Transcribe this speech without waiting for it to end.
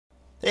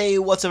Hey,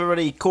 what's up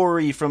everybody?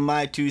 Corey from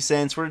My 2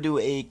 Cents. We're going to do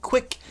a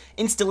quick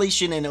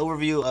installation and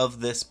overview of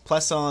this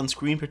PLESON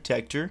screen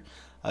protector.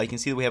 You can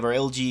see that we have our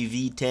LG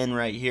V10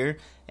 right here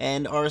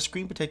and our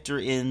screen protector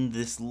in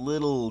this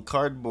little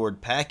cardboard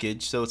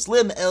package. So it's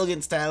slim,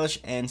 elegant, stylish,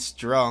 and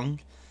strong. You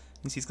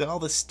can see it's got all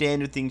the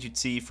standard things you'd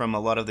see from a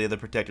lot of the other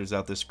protectors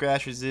out there.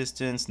 Scratch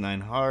resistance, 9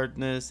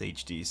 hardness,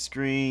 HD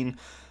screen,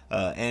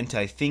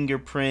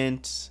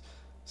 anti-fingerprint.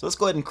 So let's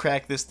go ahead and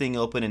crack this thing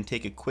open and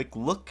take a quick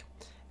look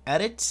at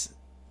it.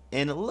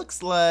 And it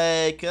looks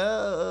like,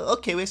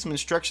 okay, we have some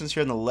instructions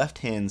here on the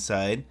left-hand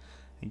side.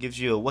 It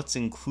gives you a what's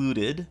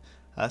included.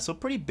 So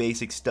pretty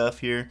basic stuff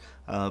here.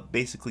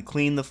 Basically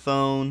clean the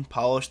phone,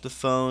 polish the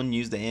phone,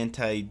 use the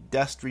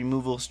anti-dust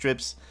removal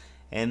strips,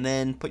 and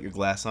then put your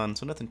glass on.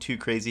 So nothing too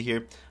crazy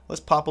here.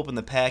 Let's pop open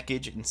the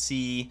package and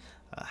see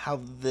how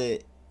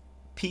the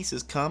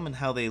pieces come and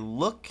how they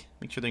look.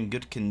 Make sure they're in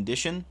good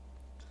condition.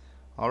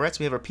 Alright, so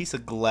we have our piece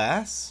of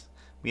glass.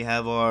 We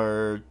have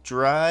our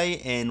dry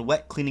and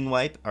wet cleaning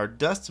wipe, our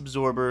dust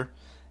absorber,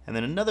 and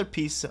then another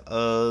piece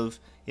of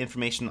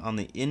information on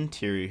the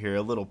interior here,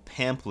 a little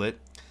pamphlet.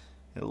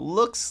 It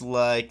looks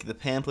like the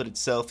pamphlet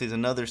itself is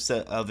another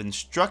set of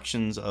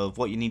instructions of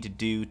what you need to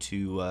do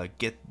to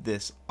get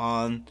this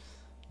on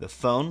the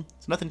phone.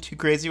 So nothing too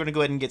crazy. We're going to go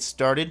ahead and get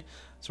started.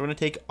 So we're going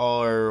to take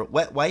our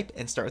wet wipe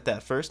and start with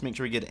that first. Make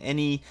sure we get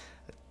any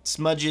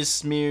smudges,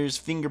 smears,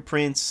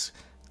 fingerprints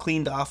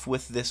cleaned off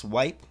with this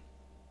wipe.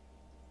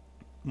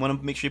 You want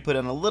to make sure you put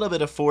on a little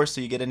bit of force so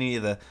you get any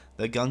of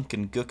the gunk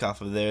and gook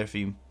off of there if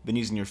you've been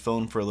using your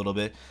phone for a little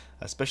bit,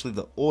 especially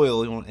the oil.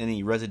 You don't want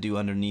any residue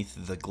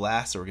underneath the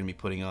glass that we're going to be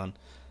putting on.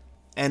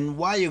 And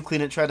while you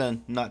clean it, try to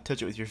not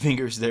touch it with your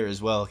fingers there as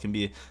well. It can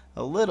be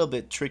a little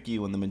bit tricky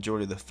when the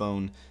majority of the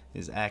phone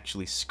is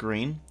actually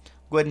screen.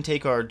 Go ahead and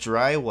take our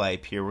dry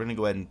wipe here. We're going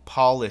to go ahead and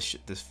polish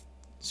this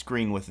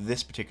screen with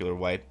this particular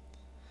wipe.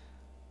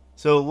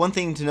 So one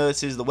thing to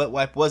notice is the wet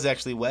wipe was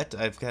actually wet.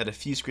 I've had a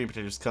few screen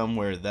protectors come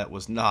where that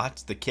was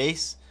not the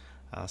case.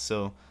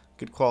 So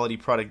good quality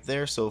product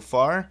there so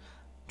far.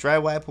 Dry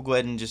wipe, we'll go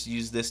ahead and just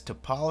use this to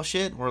polish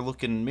it. We're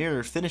looking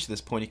mirror finish at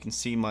this point. You can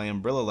see my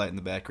umbrella light in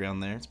the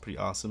background there. It's pretty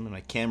awesome. And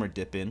my camera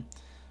dip in.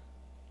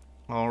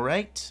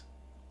 Alright.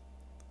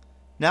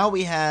 Now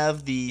we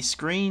have the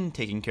screen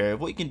taken care of.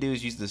 What you can do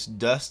is use this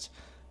dust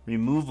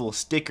removal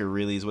sticker,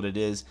 really is what it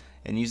is,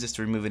 and use this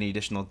to remove any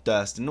additional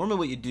dust. And normally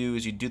what you do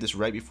is you do this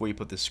right before you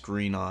put the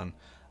screen on.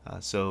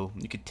 So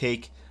you could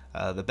take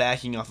the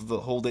backing off of it,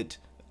 hold it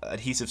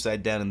adhesive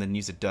side down, and then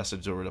use a dust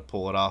absorber to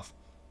pull it off.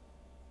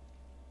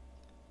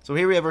 So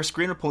here we have our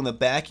screen. We're pulling the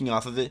backing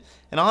off of it,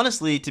 and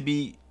honestly, to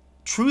be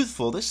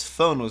truthful, this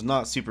phone was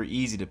not super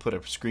easy to put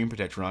a screen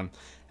protector on,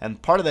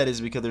 and part of that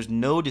is because there's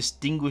no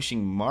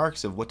distinguishing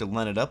marks of what to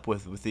line it up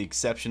with the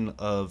exception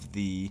of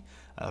the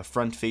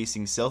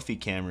front-facing selfie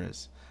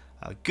cameras.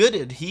 Good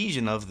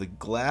adhesion of the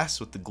glass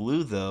with the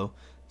glue though.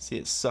 See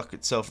it suck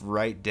itself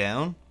right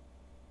down.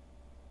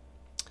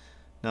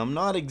 Now I'm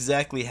not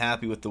exactly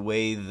happy with the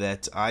way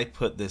that I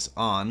put this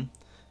on. You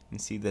can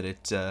see that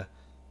it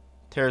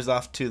tears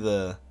off to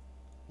the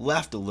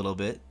left a little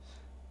bit.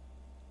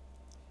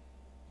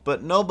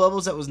 But no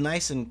bubbles, that was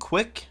nice and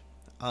quick.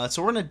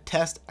 So we're going to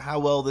test how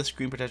well this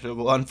screen protector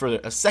will go on for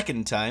a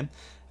second time.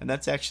 And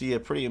that's actually a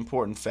pretty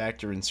important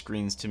factor in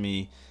screens to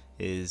me,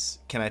 is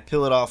can I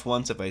peel it off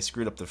once if I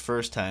screwed up the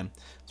first time.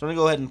 So I'm going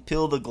to go ahead and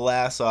peel the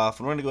glass off,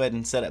 and we're going to go ahead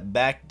and set it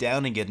back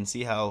down again and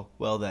see how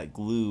well that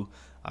glue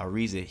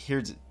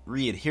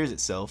re-adheres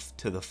itself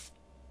to the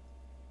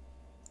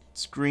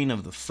screen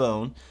of the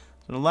phone.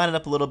 So I'm going to line it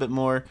up a little bit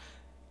more.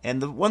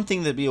 And the one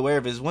thing to be aware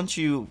of is if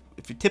you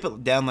tip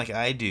it down like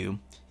I do,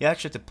 you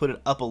actually have to put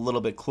it up a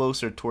little bit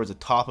closer towards the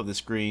top of the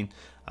screen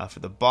for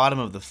the bottom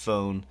of the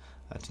phone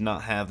to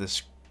not have the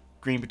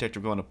screen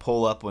protector going to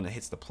pull up when it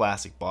hits the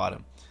plastic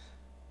bottom.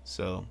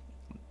 So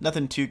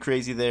nothing too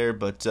crazy there,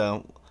 but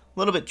a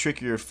little bit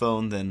trickier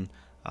phone than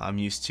I'm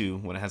used to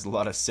when it has a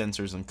lot of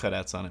sensors and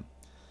cutouts on it.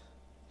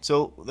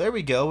 So there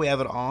we go, we have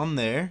it on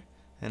there,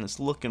 and it's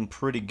looking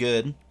pretty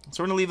good.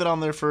 So we're going to leave it on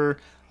there for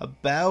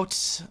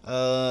about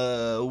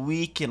a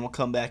week, and we'll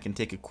come back and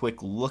take a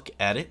quick look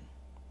at it.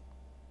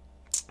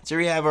 So here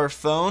we have our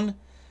phone,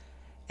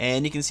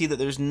 and you can see that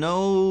there's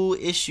no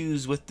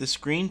issues with the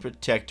screen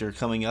protector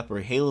coming up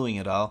or haloing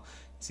at all.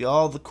 See,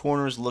 all the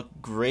corners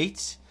look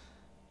great.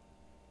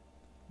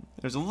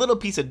 There's a little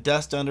piece of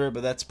dust under it,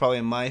 but that's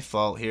probably my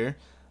fault here.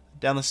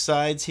 Down the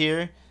sides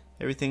here,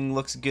 everything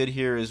looks good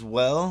here as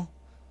well.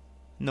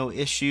 No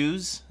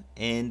issues.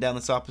 And down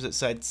this opposite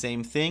side,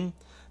 same thing.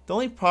 The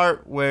only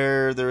part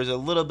where there is a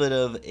little bit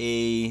of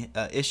a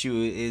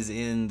issue is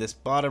in this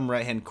bottom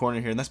right hand corner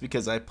here, and that's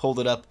because I pulled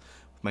it up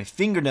with my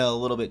fingernail a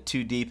little bit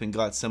too deep and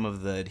got some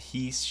of the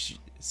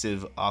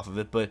adhesive off of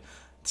it. But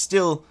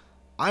still,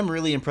 I'm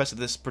really impressed with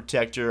this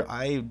protector.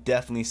 I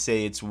definitely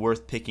say it's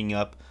worth picking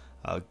up.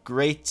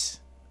 Great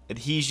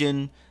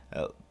adhesion.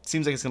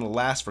 Seems like it's going to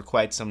last for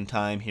quite some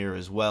time here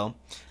as well.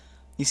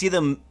 You see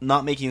them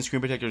not making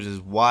screen protectors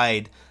as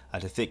wide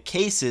to fit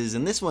cases,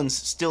 and this one's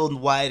still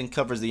wide and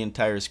covers the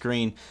entire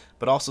screen,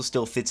 but also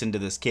still fits into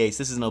this case.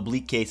 This is an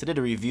oblique case. I did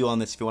a review on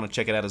this if you want to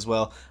check it out as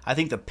well. I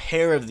think the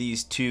pair of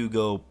these two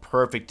go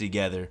perfect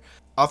together.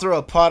 I'll throw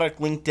a product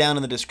link down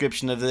in the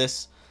description of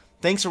this.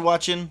 Thanks for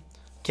watching.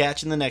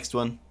 Catch you in the next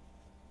one.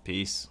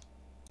 Peace.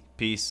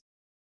 Peace.